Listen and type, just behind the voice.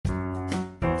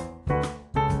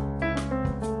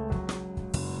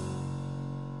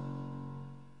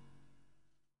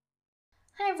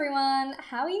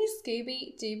how are you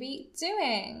Scooby Dooby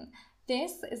doing?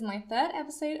 This is my third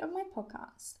episode of my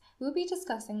podcast. We'll be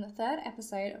discussing the third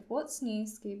episode of What's New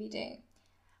Scooby-Doo,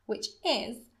 which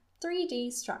is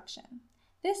 3Destruction.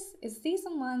 This is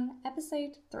season 1,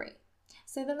 episode 3.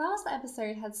 So the last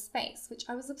episode had space, which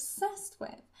I was obsessed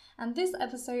with, and this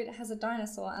episode has a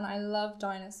dinosaur, and I love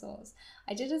dinosaurs.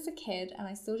 I did as a kid, and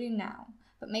I still do now,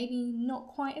 but maybe not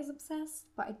quite as obsessed,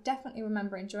 but I definitely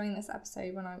remember enjoying this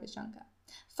episode when I was younger.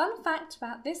 Fun fact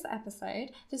about this episode,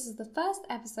 this is the first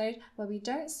episode where we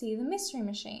don't see the Mystery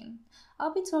Machine.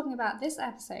 I'll be talking about this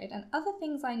episode and other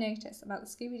things I noticed about the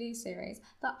Scooby-Doo series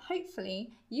that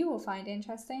hopefully you will find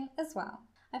interesting as well.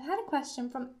 I've had a question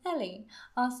from Ellie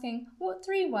asking, what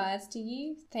 3 words do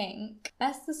you think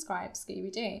best describe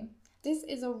Scooby-Doo? This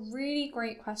is a really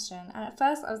great question, and at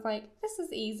first I was like, this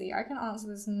is easy, I can answer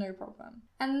this no problem.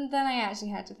 And then I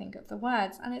actually had to think of the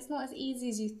words, and it's not as easy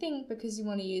as you think because you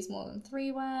want to use more than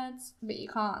 3 words, but you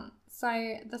can't.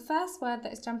 So the first word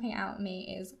that is jumping out at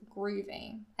me is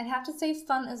groovy. I'd have to say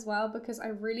fun as well because I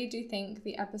really do think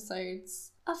the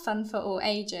episodes are fun for all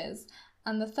ages.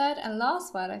 And the third and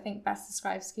last word I think best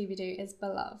describes Scooby-Doo is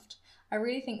beloved. I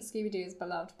really think Scooby-Doo is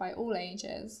beloved by all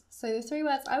ages. So the 3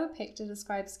 words I would pick to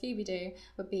describe Scooby-Doo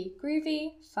would be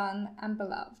groovy, fun, and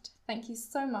beloved. Thank you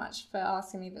so much for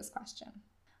asking me this question.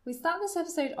 We start this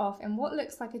episode off in what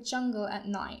looks like a jungle at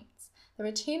night. There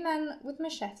are 2 men with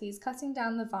machetes cutting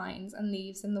down the vines and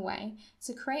leaves in the way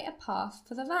to create a path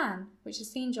for the van, which is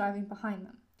seen driving behind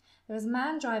them. There is a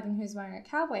man driving who's wearing a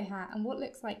cowboy hat and what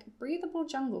looks like breathable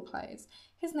jungle clothes.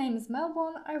 His name is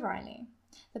Melbourne O'Reilly.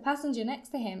 The passenger next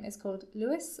to him is called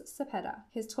Louis Cepeda,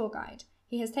 his tour guide.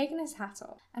 He has taken his hat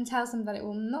off and tells him that it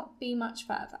will not be much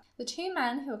further. The 2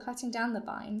 men who are cutting down the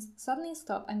vines suddenly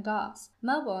stop and gasp.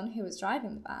 Melbourne, who is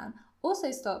driving the van,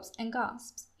 also stops and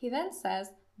gasps. He then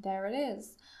says, "There it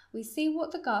is." We see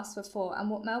what the gasps were for and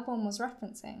what Melbourne was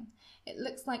referencing. It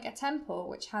looks like a temple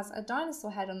which has a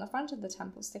dinosaur head on the front of the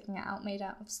temple sticking out made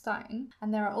out of stone,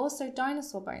 and there are also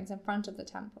dinosaur bones in front of the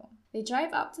temple. They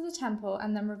drive up to the temple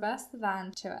and then reverse the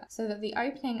van to it so that the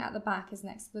opening at the back is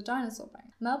next to the dinosaur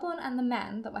bone. Melbourne and the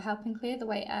men that were helping clear the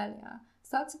way earlier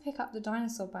start to pick up the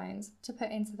dinosaur bones to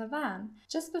put into the van.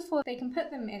 Just before they can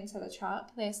put them into the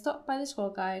truck, they are stopped by the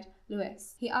tour guide,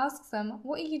 Louis. He asks them,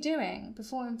 "What are you doing?"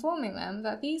 before informing them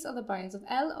that these are the bones of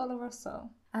El Oloroso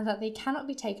and that they cannot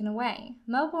be taken away.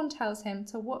 Melbourne tells him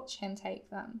to watch him take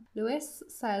them. Louis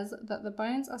says that the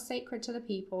bones are sacred to the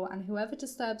people and whoever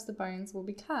disturbs the bones will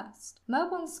be cursed.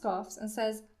 Melbourne scoffs and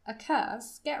says, "A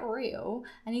curse? Get real,"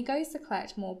 and he goes to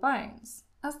collect more bones.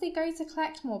 As they go to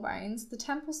collect more bones, the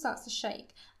temple starts to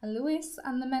shake, and Louis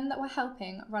and the men that were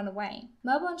helping run away.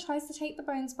 Melbourne tries to take the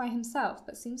bones by himself,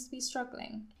 but seems to be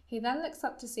struggling. He then looks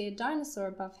up to see a dinosaur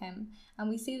above him, and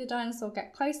we see the dinosaur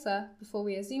get closer before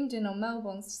we are zoomed in on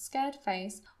Melbourne's scared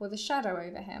face with a shadow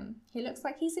over him. He looks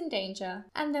like he's in danger,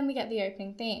 and then we get the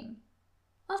opening theme.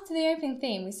 After the opening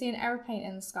theme, we see an aeroplane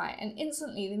in the sky, and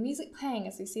instantly the music playing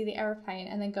as we see the aeroplane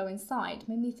and then go inside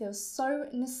made me feel so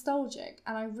nostalgic,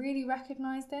 and I really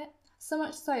recognised it. So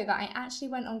much so that I actually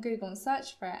went on Google and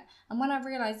searched for it, and when I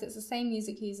realised it's the same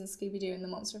music used in Scooby-Doo and the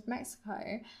Monster of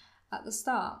Mexico at the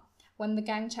start, when the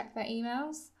gang check their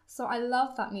emails. So I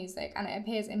love that music, and it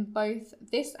appears in both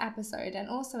this episode and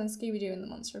also in Scooby-Doo and the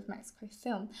Monster of Mexico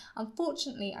film.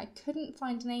 Unfortunately, I couldn't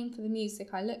find a name for the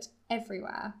music. I looked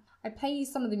everywhere. I play you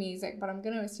some of the music, but I'm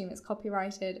going to assume it's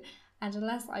copyrighted, and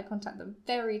unless I contact the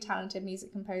very talented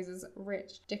music composers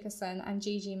Rich Dickerson and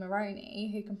Gigi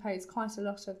Maroney, who composed quite a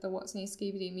lot of the What's New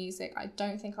Scooby-Doo music, I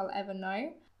don't think I'll ever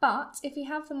know. But if you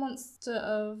have the Monster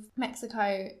of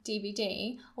Mexico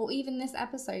DVD, or even this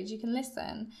episode, you can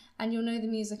listen and you'll know the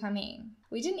music I mean.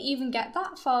 We didn't even get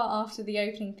that far after the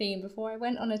opening theme before I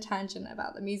went on a tangent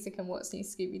about the music and What's New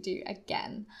Scooby-Doo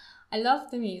again. I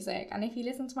love the music, and if you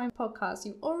listen to my podcast,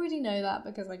 you already know that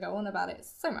because I go on about it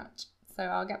so much. So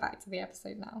I'll get back to the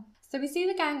episode now. So we see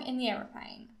the gang in the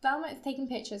aeroplane. Velma is taking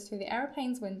pictures through the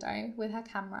aeroplane's window with her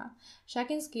camera.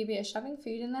 Shaggy and Scooby are shoving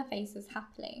food in their faces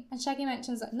happily, and Shaggy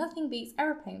mentions that nothing beats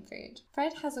aeroplane food.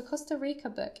 Fred has a Costa Rica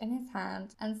book in his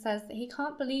hand and says that he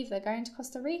can't believe they're going to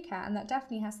Costa Rica and that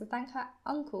Daphne has to thank her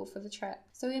uncle for the trip.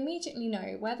 So we immediately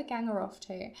know where the gang are off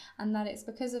to and that it's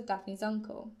because of Daphne's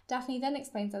uncle. Daphne then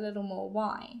explains a little more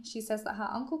why. She says that her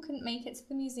uncle couldn't make it to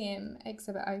the museum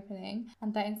exhibit opening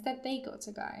and that instead they got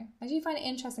to go. I do find it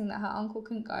interesting that her uncle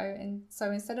couldn't go, and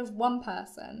so instead of 1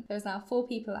 person, there is now 4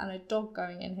 people and a dog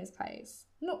going in his place.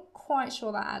 Not quite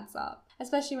sure that adds up,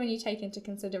 especially when you take into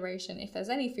consideration, if there's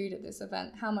any food at this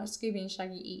event, how much Scooby and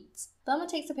Shaggy eat. Velma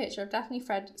takes a picture of Daphne,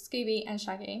 Fred, Scooby and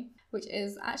Shaggy, which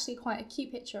is actually quite a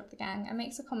cute picture of the gang, and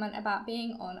makes a comment about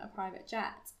being on a private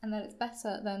jet and that it's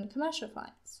better than commercial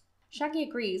flights. Shaggy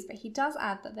agrees, but he does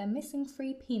add that they're missing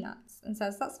 3 peanuts and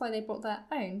says that's why they brought their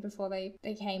own before they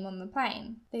came on the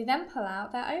plane. They then pull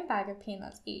out their own bag of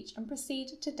peanuts each and proceed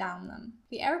to down them.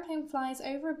 The aeroplane flies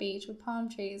over a beach with palm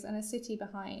trees and a city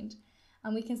behind,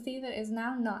 and we can see that it is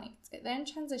now night. It then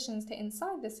transitions to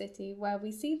inside the city, where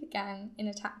we see the gang in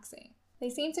a taxi. They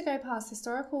seem to go past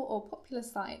historical or popular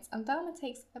sites, and Velma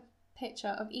takes a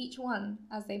picture of each one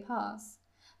as they pass.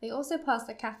 They also pass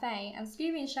a cafe, and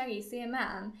Scooby and Shaggy see a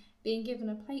man being given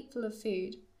a plate full of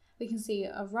food. We can see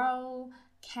a roll,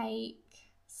 cake,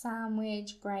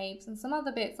 sandwich, grapes, and some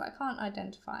other bits that I can't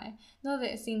identify. Not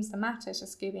that it seems to matter to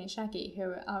Scooby and Shaggy,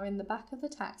 who are in the back of the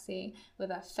taxi with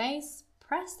their face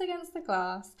pressed against the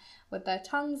glass, with their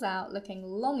tongues out, looking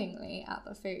longingly at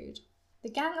the food. The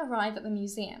gang arrive at the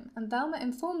museum, and Velma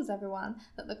informs everyone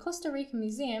that the Costa Rica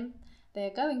Museum they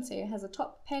are going to has a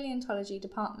top paleontology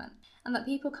department, and that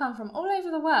people come from all over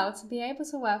the world to be able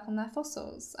to work on their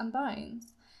fossils and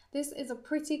bones. This is a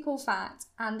pretty cool fact,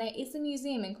 and there is a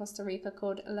museum in Costa Rica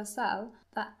called La Cell,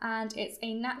 and it's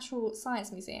a natural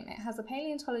science museum. It has a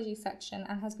paleontology section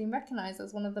and has been recognised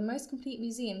as one of the most complete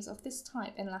museums of this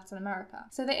type in Latin America.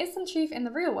 So there is some truth in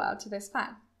the real world to this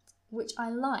fact, which I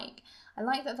like. I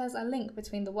like that there's a link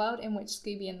between the world in which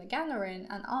Scooby and the gang are in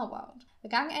and our world. The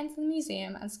gang enter the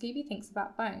museum and Scooby thinks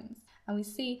about bones, and we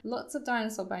see lots of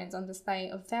dinosaur bones on display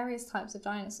of various types of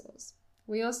dinosaurs.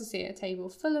 We also see a table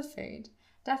full of food.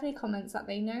 Daphne comments that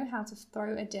they know how to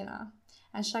throw a dinner,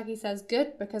 and Shaggy says,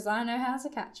 "Good, because I know how to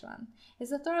catch one."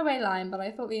 It's a throwaway line, but I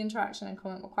thought the interaction and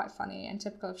comment were quite funny and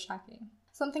typical of Shaggy.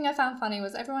 Something I found funny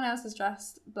was everyone else is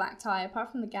dressed black tie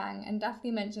apart from the gang, and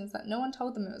Daphne mentions that no one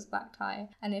told them it was black tie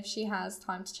and if she has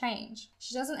time to change.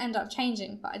 She doesn't end up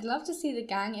changing, but I'd love to see the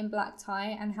gang in black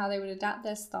tie and how they would adapt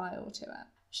their style to it.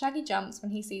 Shaggy jumps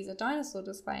when he sees a dinosaur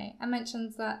display and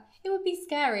mentions that it would be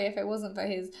scary if it wasn't for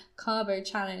his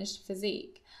carbo-challenged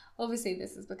physique. Obviously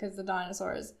this is because the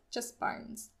dinosaur is just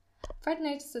bones. Fred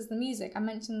notices the music and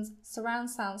mentions surround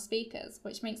sound speakers,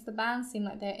 which makes the band seem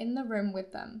like they're in the room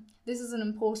with them. This is an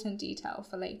important detail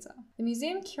for later. The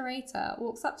museum curator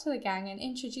walks up to the gang and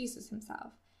introduces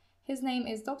himself. His name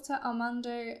is Dr.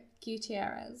 Armando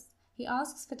Gutierrez. He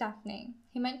asks for Daphne.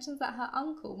 He mentions that her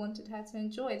uncle wanted her to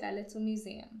enjoy their little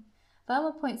museum.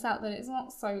 Velma points out that it's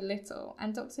not so little,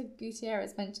 and Dr.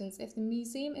 Gutierrez mentions if the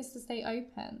museum is to stay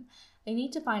open, they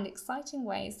need to find exciting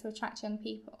ways to attract young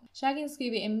people. Shaggy and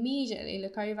Scooby immediately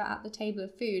look over at the table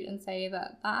of food and say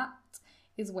that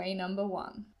is way number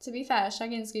 1. To be fair,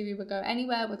 Shaggy and Scooby would go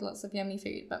anywhere with lots of yummy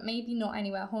food, but maybe not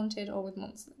anywhere haunted or with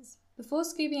monsters. Before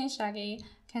Scooby and Shaggy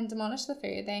can demolish the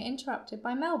food, they are interrupted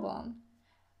by Melbourne.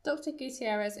 Dr.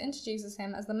 Gutierrez introduces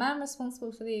him as the man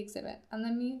responsible for the exhibit and the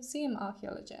museum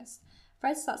archaeologist.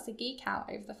 Fred starts to geek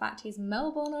out over the fact he's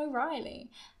Melbourne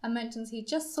O'Reilly and mentions he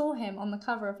just saw him on the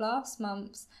cover of last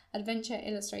month's Adventure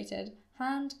Illustrated,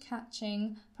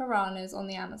 hand-catching piranhas on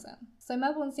the Amazon. So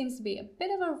Melbourne seems to be a bit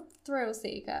of a thrill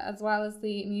seeker as well as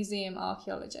the museum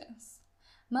archaeologist.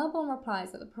 Melbourne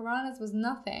replies that the piranhas was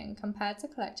nothing compared to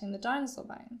collecting the dinosaur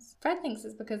bones. Fred thinks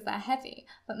it's because they're heavy,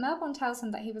 but Melbourne tells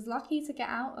him that he was lucky to get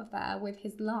out of there with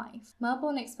his life.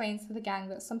 Melbourne explains to the gang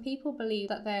that some people believe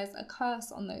that there's a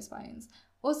curse on those bones.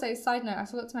 Also, side note, I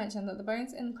forgot to mention that the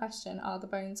bones in question are the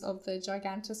bones of the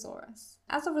Gigantosaurus.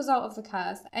 As a result of the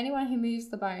curse, anyone who moves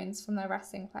the bones from their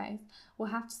resting place will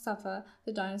have to suffer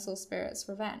the dinosaur spirit's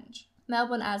revenge.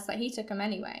 Melbourne adds that he took them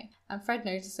anyway, and Fred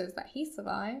notices that he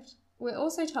survived. We're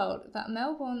also told that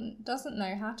Melbourne doesn't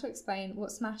know how to explain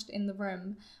what smashed in the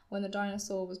room when the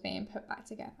dinosaur was being put back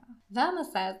together. Velma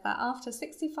says that after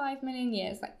 65 million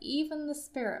years that even the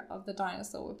spirit of the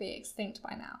dinosaur would be extinct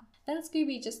by now. Then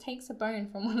Scooby just takes a bone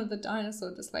from one of the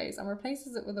dinosaur displays and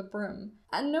replaces it with a broom,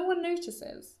 and no one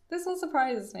notices. This one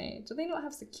surprises me. Do they not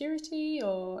have security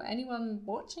or anyone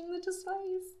watching the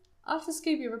displays? After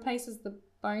Scooby replaces the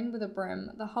bone with a broom,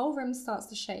 the whole room starts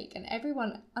to shake and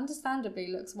everyone understandably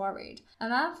looks worried. A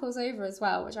man falls over as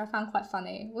well, which I found quite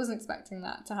funny. Wasn't expecting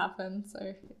that to happen, so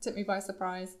it took me by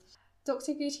surprise.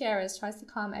 Dr. Gutierrez tries to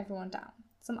calm everyone down.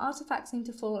 Some artifacts seem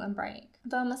to fall and break.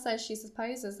 Velma says she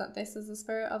supposes that this is the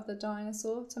spirit of the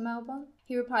dinosaur to Melbourne.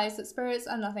 He replies that spirits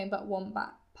are nothing but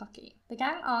wombat pucky. The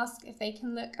gang asks if they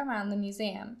can look around the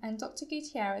museum, and Dr.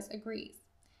 Gutierrez agrees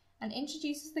and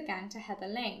introduces the gang to Heather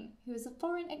Lane, who is a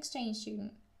foreign exchange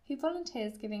student who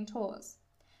volunteers giving tours.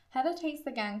 Heather takes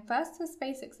the gang first to a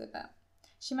space exhibit.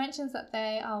 She mentions that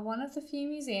they are one of the few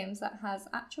museums that has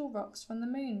actual rocks from the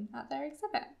moon at their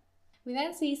exhibit. We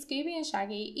then see Scooby and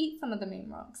Shaggy eat some of the moon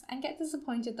rocks and get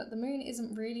disappointed that the moon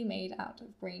isn't really made out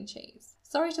of green cheese.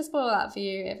 Sorry to spoil that for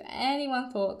you if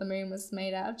anyone thought the moon was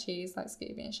made out of cheese like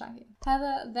Scooby and Shaggy.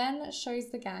 Heather then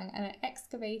shows the gang an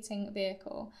excavating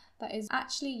vehicle that is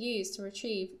actually used to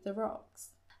retrieve the rocks.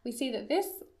 We see that this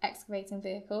excavating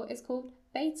vehicle is called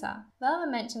Beta. Velma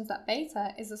mentions that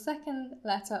Beta is the second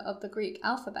letter of the Greek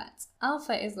alphabet.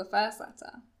 Alpha is the first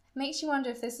letter. Makes you wonder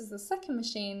if this is the second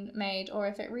machine made or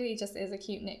if it really just is a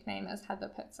cute nickname, as Heather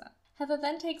puts it. Heather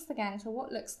then takes the gang to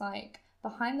what looks like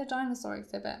behind the dinosaur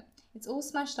exhibit. It's all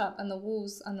smashed up and the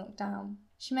walls are knocked down.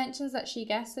 She mentions that she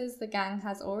guesses the gang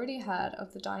has already heard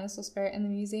of the dinosaur spirit in the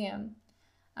museum,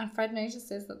 and Fred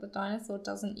notices that the dinosaur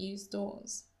doesn't use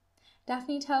doors.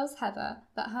 Daphne tells Heather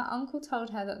that her uncle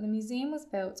told her that the museum was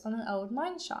built on an old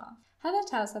mine shaft. Heather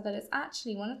tells her that it's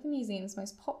actually one of the museum's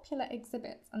most popular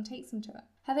exhibits and takes them to it.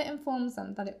 Heather informs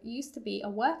them that it used to be a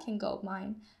working gold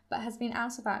mine, but has been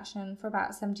out of action for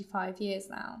about 75 years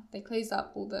now. They closed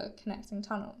up all the connecting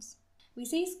tunnels. We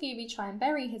see Scooby try and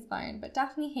bury his bone, but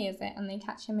Daphne hears it and they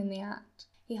catch him in the act.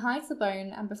 He hides the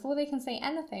bone, and before they can say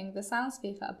anything, the sound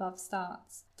speaker above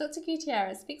starts. Dr.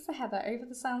 Gutierrez speaks to Heather over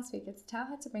the sound speaker to tell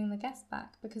her to bring the guests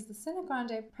back because the Cine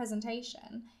Grande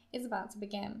presentation is about to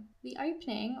begin. The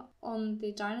opening on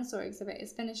the dinosaur exhibit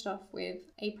is finished off with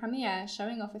a premiere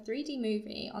showing off a 3D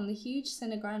movie on the huge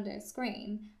Cine Grande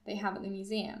screen they have at the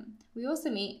museum. We also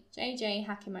meet J.J.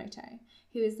 Hakimoto,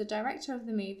 who is the director of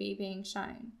the movie being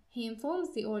shown. He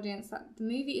informs the audience that the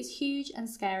movie is huge and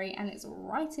scary and it's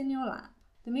right in your lap.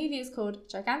 The movie is called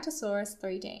Gigantosaurus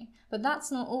 3D, but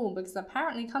that's not all because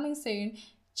apparently coming soon,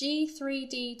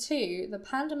 G3D2, the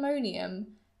Pandemonium,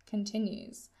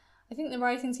 continues. I think the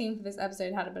writing team for this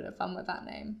episode had a bit of fun with that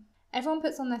name. Everyone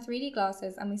puts on their 3D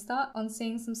glasses and we start on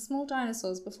seeing some small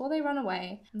dinosaurs before they run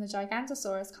away and the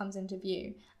Gigantosaurus comes into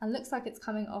view and looks like it's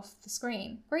coming off the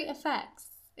screen. Great effects,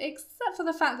 except for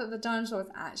the fact that the dinosaur is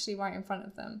actually right in front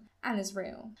of them and is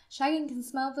real. Shaggy can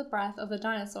smell the breath of the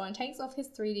dinosaur and takes off his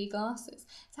 3D glasses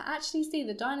to actually see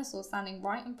the dinosaur standing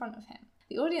right in front of him.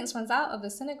 The audience runs out of the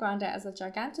Cine Grande as the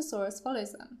Gigantosaurus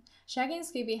follows them. Shaggy and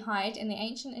Scooby hide in the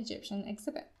ancient Egyptian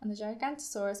exhibit, and the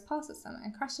Gigantosaurus passes them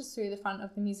and crashes through the front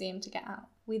of the museum to get out.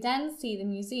 We then see the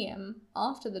museum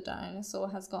after the dinosaur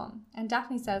has gone, and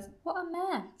Daphne says, "What a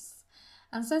mess,"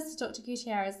 and says to Dr.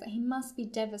 Gutierrez that he must be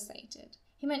devastated.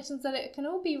 He mentions that it can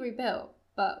all be rebuilt,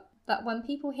 but that when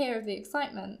people hear of the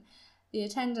excitement, the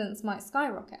attendance might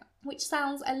skyrocket, which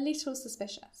sounds a little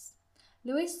suspicious.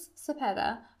 Luis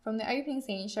Cepeda from the opening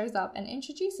scene shows up and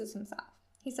introduces himself.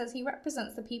 He says he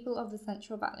represents the people of the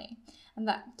Central Valley and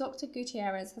that Dr.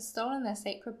 Gutierrez has stolen their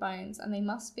sacred bones and they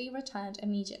must be returned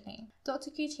immediately.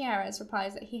 Dr. Gutierrez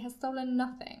replies that he has stolen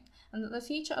nothing and that the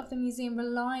future of the museum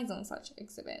relies on such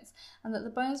exhibits and that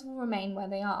the bones will remain where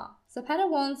they are. Cepeda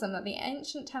warns them that the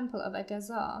ancient temple of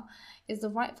Agazar is the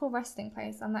rightful resting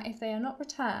place and that if they are not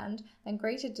returned, then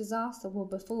greater disaster will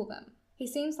befall them. He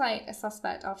seems like a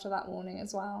suspect after that warning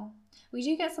as well. We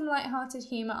do get some light-hearted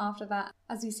humour after that,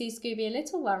 as we see Scooby a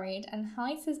little worried and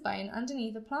hides his bone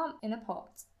underneath a plant in a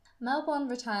pot. Melbourne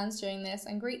returns during this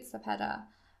and greets Cepeda,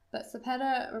 but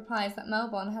Cepeda replies that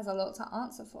Melbourne has a lot to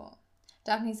answer for.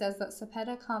 Daphne says that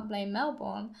Cepeda can't blame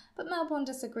Melbourne, but Melbourne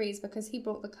disagrees because he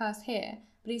brought the curse here,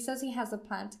 but he says he has a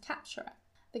plan to capture it.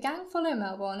 The gang follow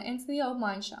Melbourne into the old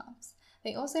mine shafts.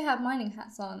 They also have mining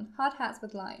hats on, hard hats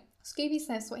with light. Scooby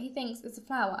sniffs what he thinks is a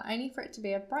flower, only for it to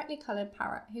be a brightly coloured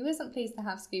parrot who isn't pleased to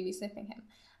have Scooby sniffing him,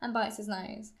 and bites his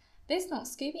nose. This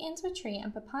knocks Scooby into a tree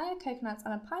and papaya, coconuts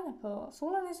and a pineapple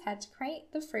fall on his head to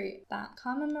create the fruit that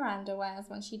Carmen Miranda wears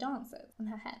when she dances on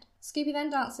her head. Scooby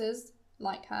then dances,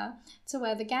 like her, to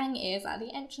where the gang is at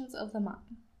the entrance of the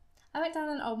mine. I went down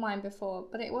an old mine before,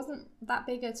 but it wasn't that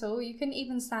big at all. You couldn't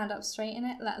even stand up straight in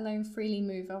it, let alone freely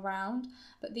move around,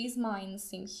 but these mines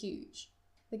seem huge.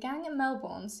 The gang in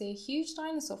Melbourne see a huge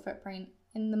dinosaur footprint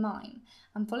in the mine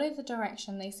and follow the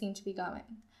direction they seem to be going.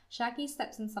 Shaggy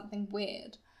steps in something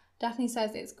weird. Daphne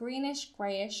says it's greenish,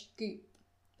 greyish goop,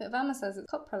 but Velma says it's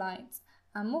coprolites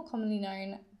and more commonly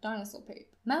known dinosaur poop.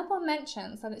 Melbourne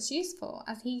mentions that it's useful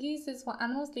as he uses what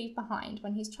animals leave behind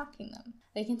when he's tracking them.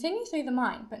 They continue through the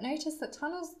mine but notice that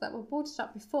tunnels that were boarded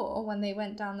up before when they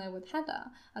went down there with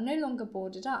Heather are no longer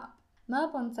boarded up.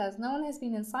 Melbourne says no one has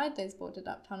been inside those boarded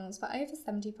up tunnels for over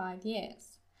 75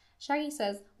 years. Shaggy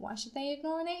says, why should they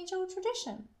ignore an age-old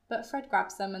tradition? But Fred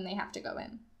grabs them and they have to go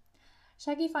in.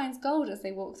 Shaggy finds gold as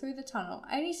they walk through the tunnel,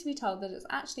 only to be told that it's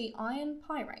actually iron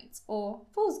pyrite, or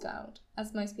fool's gold,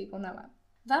 as most people know it.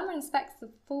 Velma inspects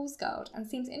the fool's gold and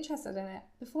seems interested in it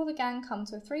before the gang come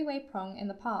to a three-way prong in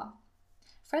the path.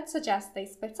 Fred suggests they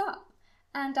split up,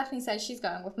 and Daphne says she's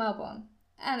going with Melbourne,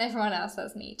 and everyone else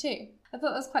says me too. I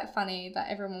thought it was quite funny that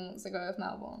everyone wants to go with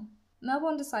Melbourne.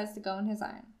 Melbourne decides to go on his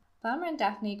own. Velma and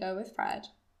Daphne go with Fred,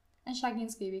 and Shaggy and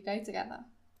Scooby go together.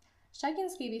 Shaggy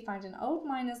and Scooby find an old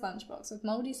miner's lunchbox with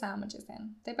mouldy sandwiches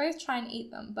in. They both try and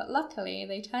eat them, but luckily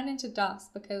they turn into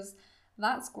dust because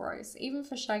that's gross, even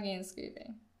for Shaggy and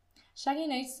Scooby. Shaggy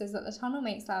notices that the tunnel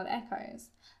makes loud echoes.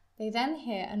 They then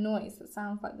hear a noise that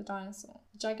sounds like the dinosaur.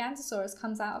 The Gigantosaurus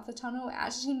comes out of the tunnel. It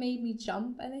actually made me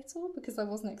jump a little because I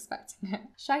wasn't expecting it.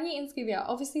 Shaggy and Scooby are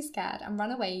obviously scared and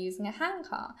run away using a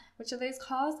handcar, which are those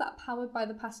cars that are powered by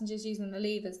the passengers using the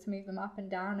levers to move them up and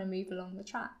down and move along the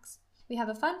tracks. We have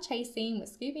a fun chase scene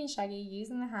with Scooby and Shaggy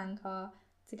using the handcar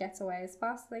to get away as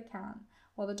fast as they can,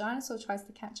 while the dinosaur tries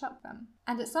to catch up them,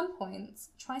 and at some points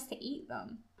tries to eat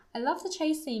them. I love the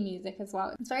chase scene music as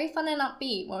well. It's very fun and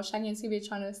upbeat while Shaggy and Scooby are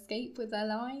trying to escape with their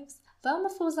lives. Velma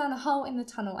falls down a hole in the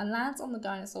tunnel and lands on the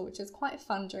dinosaur, which is quite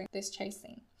fun during this chase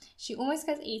scene. She almost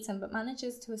gets eaten but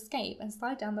manages to escape and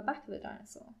slide down the back of the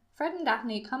dinosaur. Fred and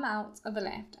Daphne come out of the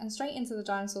lift and straight into the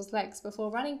dinosaur's legs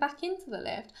before running back into the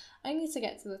lift, only to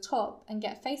get to the top and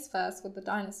get face first with the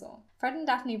dinosaur. Fred and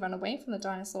Daphne run away from the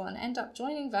dinosaur and end up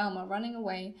joining Velma running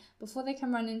away before they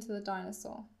can run into the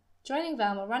dinosaur. Joining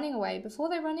Velma running away before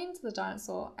they run into the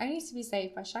dinosaur, only to be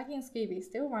saved by Shaggy and Scooby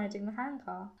still riding the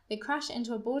handcar. They crash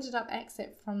into a boarded up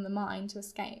exit from the mine to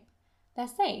escape. They're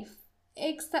safe,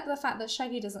 except the fact that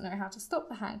Shaggy doesn't know how to stop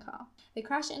the handcar. They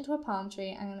crash into a palm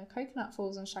tree and a coconut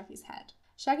falls on Shaggy's head.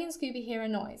 Shaggy and Scooby hear a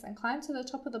noise and climb to the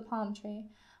top of the palm tree,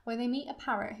 where they meet a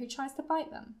parrot who tries to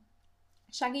bite them.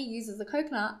 Shaggy uses the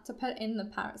coconut to put in the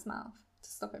parrot's mouth to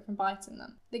stop it from biting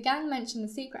them. The gang mention the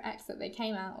secret exit they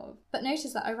came out of, but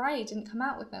notice that O'Reilly didn't come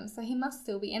out with them, so he must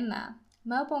still be in there.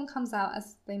 Melbourne comes out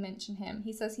as they mention him.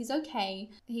 He says he's okay,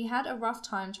 he had a rough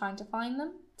time trying to find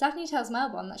them. Daphne tells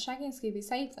Melbourne that Shaggy and Scooby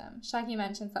saved them. Shaggy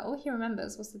mentions that all he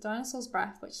remembers was the dinosaur's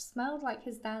breath, which smelled like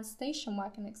his dad's station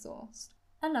wagon exhaust.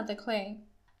 Another clue.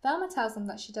 Velma tells them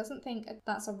that she doesn't think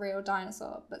that's a real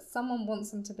dinosaur, but someone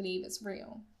wants them to believe it's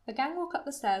real. The gang walk up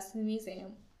the stairs to the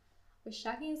museum, with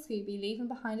Shaggy and Scooby leaving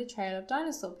behind a trail of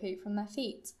dinosaur poop from their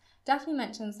feet. Daphne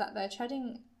mentions that they're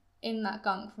treading in that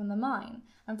gunk from the mine,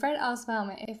 and Fred asks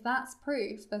Velma if that's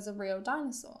proof there's a real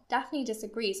dinosaur. Daphne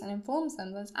disagrees and informs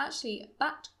them that it's actually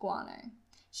bat guano.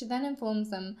 She then informs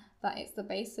them that it's the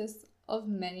basis of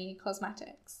many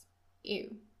cosmetics.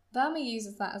 Ew. Velma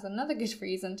uses that as another good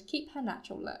reason to keep her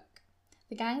natural look.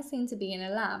 The gang seem to be in a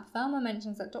lab. Velma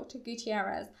mentions that Dr.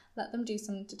 Gutierrez let them do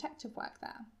some detective work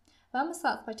there. Velma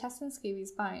starts by testing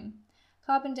Scooby's bone,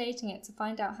 carbon dating it to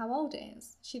find out how old it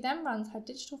is. She then runs her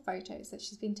digital photos that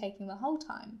she's been taking the whole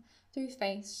time through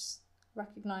face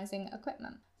recognizing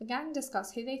equipment. The gang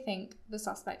discuss who they think the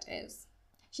suspect is.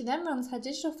 She then runs her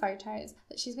digital photos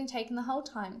that she's been taking the whole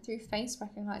time through face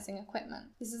recognizing equipment.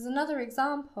 This is another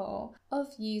example of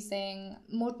using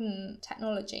modern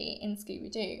technology in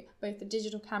Scooby-Doo, both the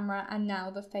digital camera and now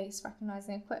the face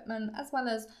recognizing equipment, as well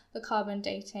as the carbon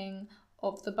dating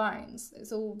of the bones.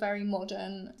 It's all very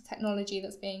modern technology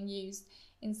that's being used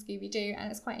in Scooby-Doo,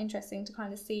 and it's quite interesting to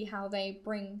kind of see how they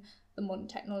bring the modern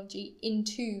technology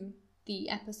into the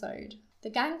episode. The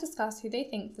gang discuss who they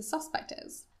think the suspect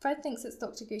is. Fred thinks it's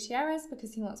Dr. Gutierrez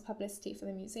because he wants publicity for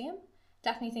the museum.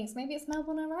 Daphne thinks maybe it's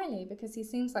Melbourne O'Reilly because he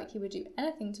seems like he would do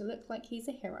anything to look like he's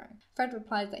a hero. Fred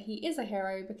replies that he is a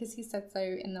hero because he said so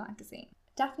in the magazine.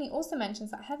 Daphne also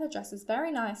mentions that Heather dresses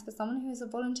very nice for someone who is a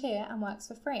volunteer and works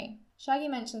for free. Shaggy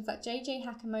mentions that J.J.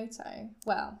 Hakamoto,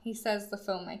 well, he says the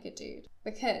filmmaker dude,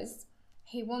 because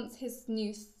he wants his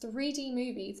new 3D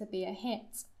movie to be a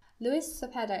hit. Luis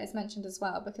Cepeda is mentioned as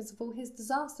well because of all his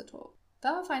disaster talk.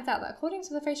 Velma finds out that according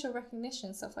to the facial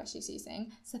recognition software she's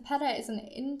using, Cepeda is an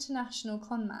international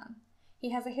conman.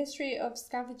 He has a history of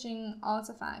scavenging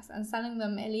artifacts and selling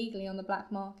them illegally on the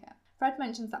black market. Fred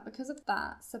mentions that because of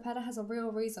that, Cepeda has a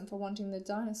real reason for wanting the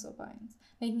dinosaur bones,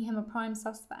 making him a prime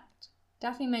suspect.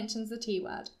 Daphne mentions the T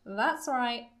word. That's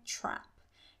right, trap.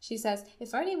 She says,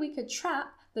 if only we could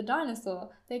trap the dinosaur,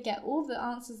 they'd get all the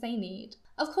answers they need.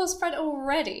 Of course, Fred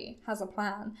already has a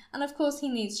plan, and of course he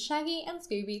needs Shaggy and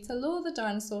Scooby to lure the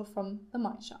dinosaur from the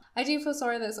mine shaft. I do feel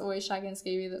sorry that it's always Shaggy and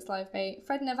Scooby that's live bait.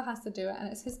 Fred never has to do it,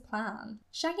 and it's his plan.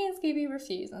 Shaggy and Scooby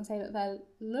refuse and say that their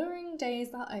luring days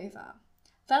are over.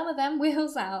 Velma then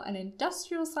wheels out an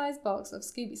industrial-sized box of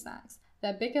Scooby snacks.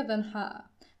 They're bigger than her.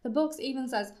 The box even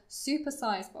says super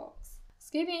size box.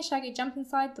 Scooby and Shaggy jump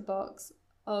inside the box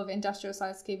of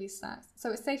industrial-sized Scooby snacks,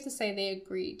 so it's safe to say they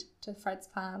agreed to Fred's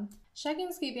plan. Shaggy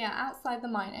and Scooby are outside the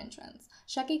mine entrance.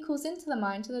 Shaggy calls into the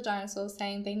mine to the dinosaurs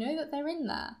saying they know that they're in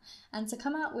there and to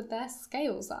come out with their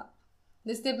scales up.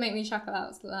 This did make me chuckle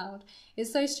out loud.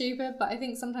 It's so stupid, but I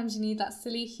think sometimes you need that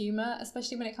silly humour,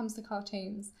 especially when it comes to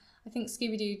cartoons. I think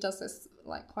Scooby-Doo does this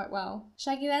quite well.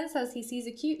 Shaggy then says he sees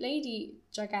a cute lady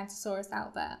Gigantosaurus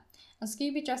out there, and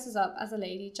Scooby dresses up as a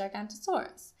lady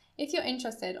Gigantosaurus. If you're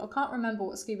interested or can't remember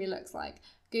what Scooby looks like,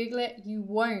 Google it, you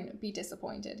won't be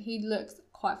disappointed. He looks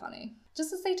quite funny.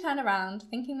 Just as they turn around,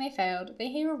 thinking they failed, they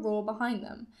hear a roar behind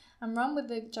them and run with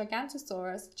the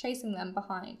Gigantosaurus chasing them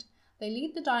behind. They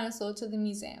lead the dinosaur to the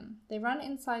museum. They run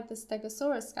inside the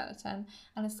Stegosaurus skeleton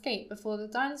and escape before the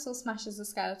dinosaur smashes the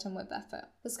skeleton with their foot.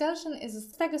 The skeleton is a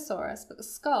Stegosaurus, but the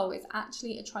skull is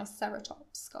actually a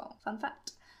Triceratops skull. Fun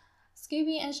fact.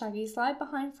 Scooby and Shaggy slide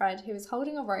behind Fred, who is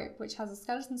holding a rope which has a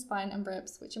skeleton spine and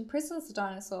ribs, which imprisons the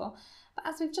dinosaur, but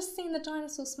as we've just seen the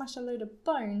dinosaur smash a load of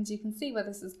bones, you can see where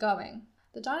this is going.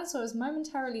 The dinosaur is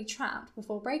momentarily trapped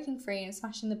before breaking free and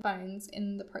smashing the bones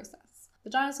in the process. The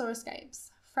dinosaur escapes.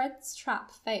 Fred's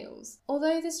trap fails.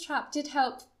 Although this trap did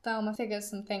help Velma figure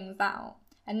some things out,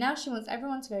 and now she wants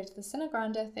everyone to go to the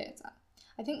Cinegrande Theatre.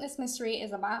 I think this mystery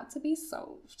is about to be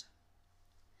solved.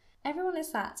 Everyone is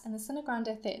sat in the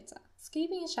Cinegrande Theatre.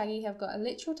 Scooby and Shaggy have got a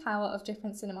literal tower of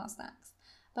different cinema snacks.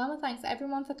 Velma thanks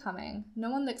everyone for coming. No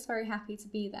one looks very happy to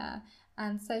be there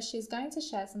and says she's going to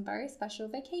share some very special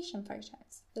vacation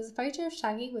photos. There's a photo of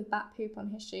Shaggy with bat poop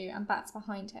on his shoe and bats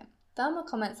behind him. Velma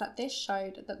comments that this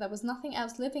showed that there was nothing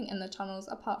else living in the tunnels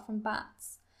apart from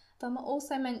bats. Velma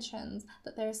also mentions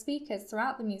that there are speakers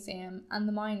throughout the museum and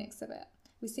the mine exhibit.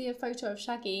 We see a photo of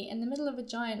Shaggy in the middle of a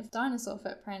giant dinosaur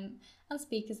footprint and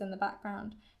speakers in the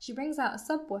background. She brings out a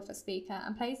subwoofer speaker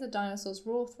and plays the dinosaurs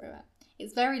roar through it.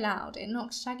 It's very loud, it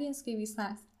knocks Shaggy and Scooby's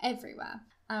snacks everywhere,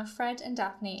 and Fred and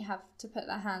Daphne have to put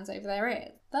their hands over their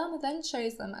ears. Velma then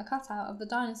shows them a cutout of the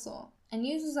dinosaur and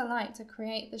uses a light to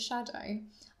create the shadow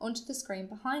onto the screen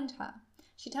behind her.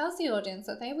 She tells the audience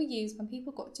that they were used when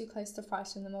people got too close to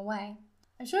frighten them away.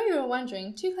 I'm sure you were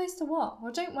wondering, too close to what?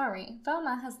 Well, don't worry,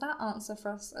 Velma has that answer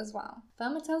for us as well.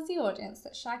 Velma tells the audience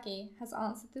that Shaggy has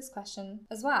answered this question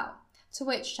as well, to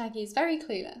which Shaggy is very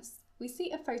clueless. We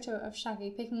see a photo of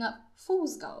Shaggy picking up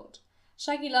fool's gold.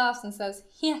 Shaggy laughs and says,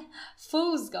 yeah,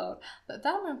 fool's gold, but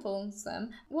Velma informs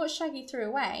them what Shaggy threw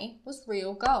away was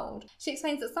real gold. She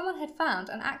explains that someone had found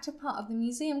an active part of the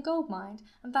museum gold mine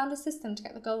and found a system to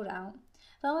get the gold out.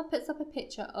 Velma puts up a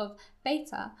picture of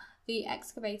Beta, the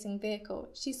excavating vehicle.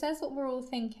 She says what we're all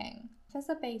thinking. If there's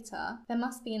a beta, there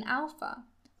must be an alpha,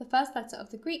 the first letter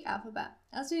of the Greek alphabet.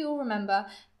 As we all remember,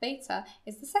 beta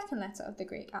is the second letter of the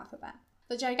Greek alphabet.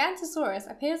 The Gigantosaurus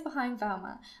appears behind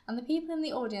Velma, and the people in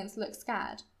the audience look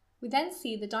scared. We then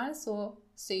see the dinosaur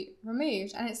suit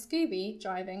removed, and it's Scooby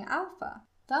driving Alpha.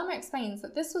 Velma explains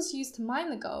that this was used to mine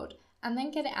the gold and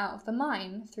then get it out of the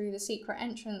mine through the secret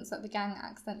entrance that the gang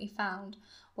accidentally found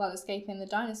while escaping the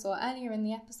dinosaur earlier in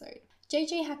the episode.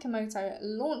 JJ Hakamoto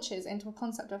launches into a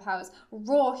concept of how it's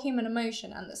raw human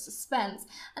emotion and the suspense,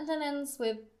 and then ends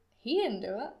with, he didn't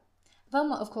do it.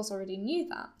 Velma, of course, already knew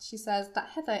that. She says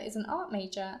that Heather is an art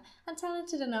major and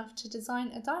talented enough to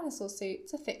design a dinosaur suit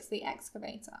to fix the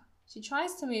excavator. She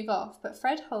tries to move off, but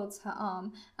Fred holds her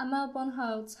arm and Melbourne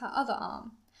holds her other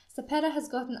arm. Cepeda has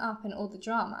gotten up in all the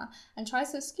drama and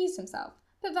tries to excuse himself,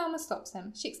 but Velma stops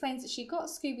him. She explains that she got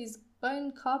Scooby's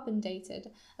bone carbon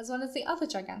dated as well as the other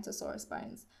Gigantosaurus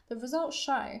bones. The results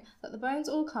show that the bones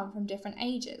all come from different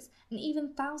ages and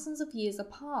even thousands of years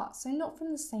apart, so not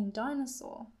from the same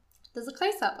dinosaur. There's a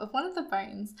close-up of one of the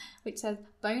bones which says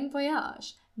Bon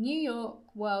Voyage, New York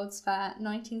World's Fair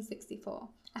 1964.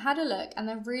 I had a look and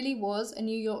there really was a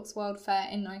New York's World Fair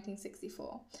in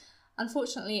 1964.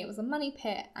 Unfortunately, it was a money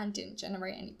pit and didn't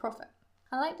generate any profit.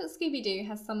 I like that Scooby-Doo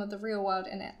has some of the real world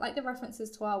in it, like the references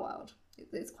to our world.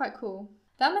 It's quite cool.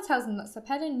 Velma tells him that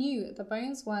Cepeda knew the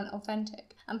bones weren't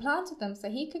authentic and planted them so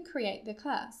he could create the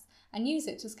curse and use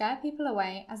it to scare people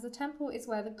away, as the temple is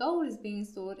where the gold is being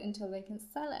stored until they can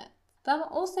sell it. Velma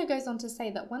also goes on to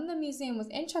say that when the museum was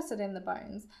interested in the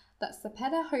bones, that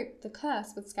Cepeda hoped the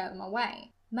curse would scare them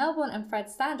away. Melbourne and Fred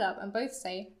stand up and both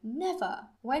say, never!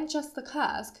 When just the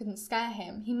curse couldn't scare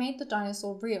him, he made the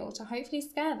dinosaur real to hopefully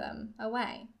scare them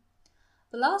away.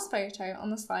 The last photo on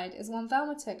the slide is one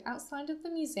Velma took outside of the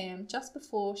museum just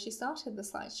before she started the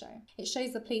slideshow. It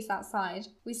shows the police outside.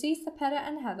 We see Cepeda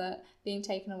and Heather being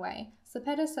taken away.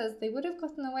 Cepeda says they would have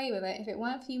gotten away with it if it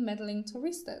weren't for you meddling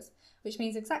touristas, which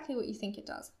means exactly what you think it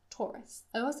does, tourists.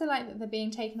 I also like that they're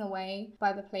being taken away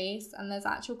by the police and there's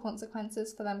actual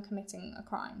consequences for them committing a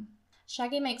crime.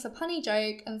 Shaggy makes a punny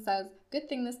joke and says, good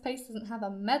thing this place doesn't have a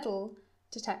medal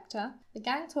detector, the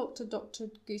gang talk to Dr.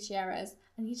 Gutierrez,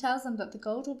 and he tells them that the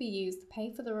gold will be used to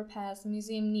pay for the repairs the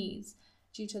museum needs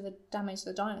due to the damage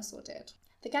the dinosaur did.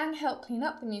 The gang help clean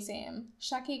up the museum.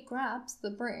 Shaggy grabs the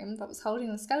broom that was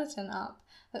holding the skeleton up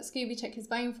that Scooby took his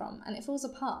bone from, and it falls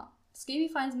apart.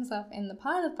 Scooby finds himself in the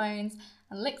pile of bones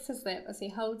and licks his lip as he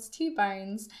holds 2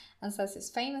 bones and says his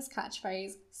famous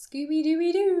catchphrase,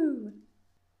 Scooby-Dooby-Doo!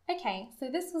 Okay, so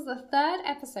this was the 3rd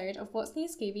episode of What's New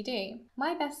Scooby-Doo.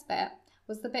 My best bit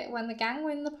was the bit when the gang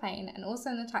were in the plane and also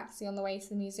in the taxi on the way to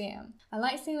the museum. I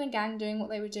liked seeing the gang doing what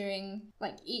they were doing,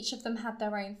 like each of them had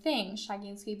their own thing. Shaggy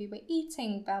and Scooby were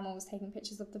eating, Velma was taking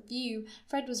pictures of the view,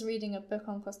 Fred was reading a book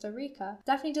on Costa Rica.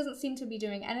 Daphne doesn't seem to be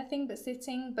doing anything but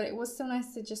sitting, but it was still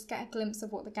nice to just get a glimpse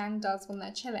of what the gang does when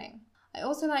they're chilling. I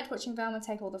also liked watching Velma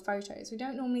take all the photos. We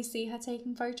don't normally see her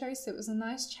taking photos, so it was a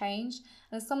nice change.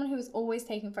 And as someone who is always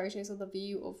taking photos of the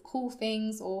view of cool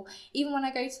things, or even when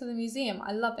I go to the museum,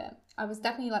 I love it. I was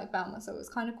definitely like Velma, so it was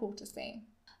kind of cool to see.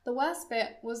 The worst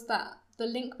bit was that the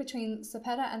link between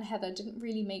Cepeda and Heather didn't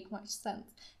really make much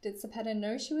sense. Did Cepeda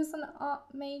know she was an art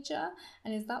major?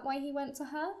 And is that why he went to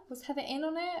her? Was Heather in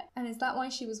on it? And is that why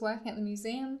she was working at the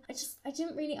museum? I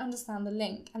didn't really understand the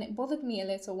link, and it bothered me a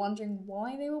little, wondering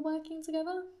why they were working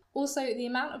together. Also, the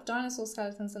amount of dinosaur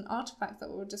skeletons and artifacts that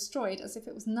were destroyed as if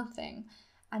it was nothing,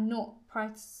 and not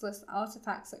priceless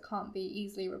artifacts that can't be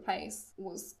easily replaced,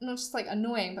 was not just like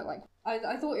annoying, but like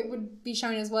I thought it would be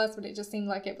shown as worse, but it just seemed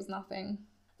like it was nothing.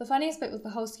 The funniest bit was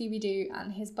the whole Scooby-Doo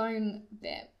and his bone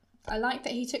bit. I liked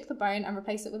that he took the bone and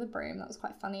replaced it with a broom. That was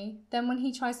quite funny. Then when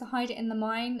he tries to hide it in the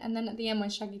mine, and then at the end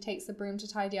when Shaggy takes the broom to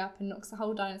tidy up and knocks the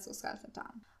whole dinosaur skeleton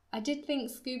down. I did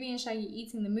think Scooby and Shaggy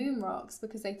eating the moon rocks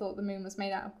because they thought the moon was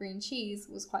made out of green cheese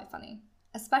was quite funny.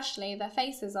 Especially their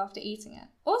faces after eating it.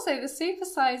 Also, the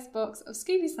super-sized box of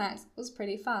Scooby snacks was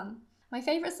pretty fun. My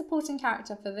favourite supporting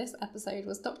character for this episode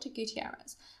was Dr.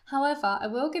 Gutierrez. However, I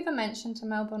will give a mention to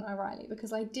Melbourne O'Reilly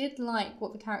because I did like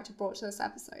what the character brought to this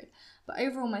episode. But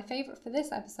overall, my favourite for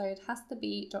this episode has to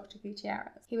be Dr.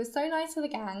 Gutierrez. He was so nice to the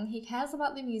gang, he cares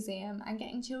about the museum and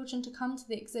getting children to come to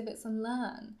the exhibits and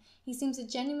learn. He seems to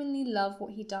genuinely love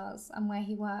what he does and where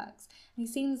he works, and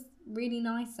he seems really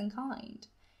nice and kind.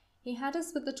 He had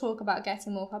us with the talk about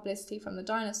getting more publicity from the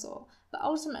dinosaur, but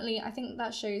ultimately I think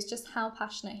that shows just how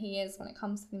passionate he is when it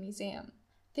comes to the museum.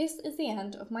 This is the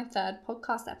end of my 3rd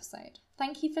podcast episode.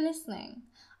 Thank you for listening.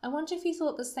 I wonder if you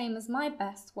thought the same as my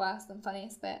best, worst and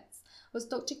funniest bits. Was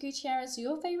Dr. Gutierrez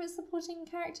your favourite supporting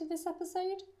character this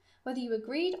episode? Whether you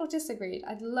agreed or disagreed,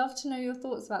 I'd love to know your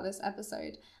thoughts about this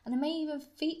episode, and I may even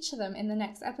feature them in the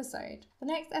next episode. The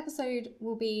next episode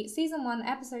will be Season 1,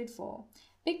 Episode 4.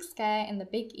 Big Scare in the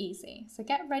Big Easy, so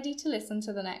get ready to listen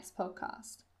to the next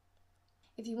podcast.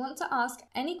 If you want to ask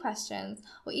any questions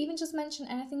or even just mention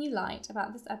anything you liked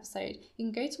about this episode, you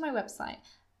can go to my website,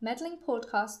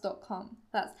 meddlingpodcast.com.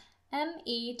 That's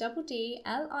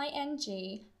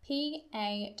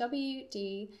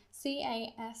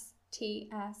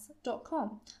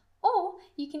meddlingpodcast.com. Or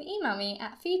you can email me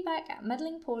at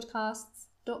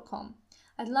feedback@meddlingpodcasts.com.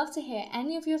 I'd love to hear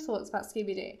any of your thoughts about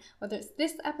Scooby-Doo, whether it's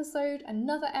this episode,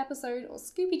 another episode, or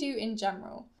Scooby-Doo in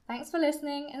general. Thanks for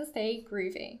listening and stay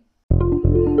groovy.